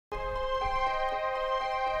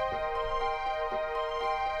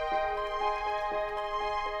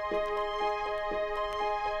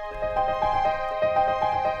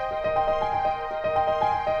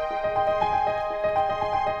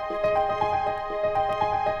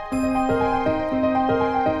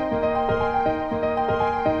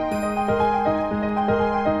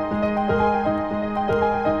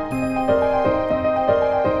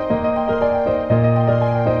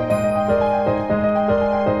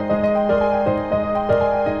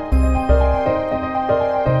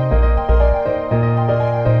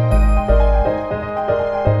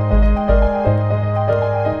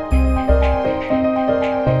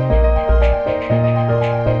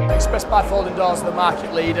bifolding doors are the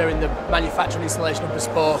market leader in the manufacturing and installation of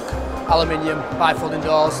bespoke aluminium bifolding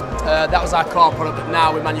doors. That was our core product, but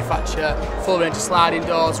now we manufacture full range of sliding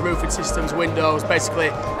doors, roofing systems, windows, basically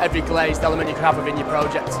every glazed element you can have within your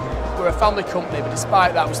project. We're a family company, but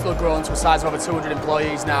despite that we're still growing to a size of over 200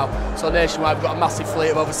 employees now. So nationwide we've got a massive fleet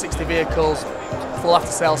of over 60 vehicles, full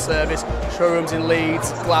after-sales service, showrooms in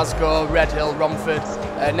Leeds, Glasgow, Redhill, Romford.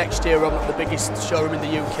 Next year we're opening up the biggest showroom in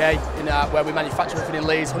the UK, where we manufacture everything in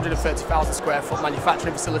Leeds, 130,000 square foot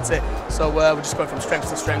manufacturing facility. So we're just going from strength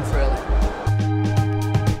to strength really.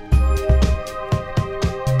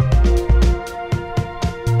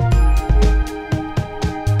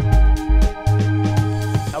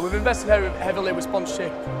 We've invested heavily with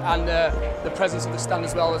sponsorship and the presence of the stand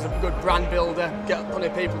as well as a good brand builder, get plenty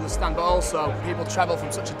of people to the stand, but also people travel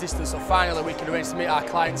from such a distance, so finally we can arrange to meet our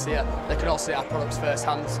clients here. They can all see our products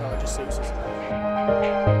firsthand, so it just suits us.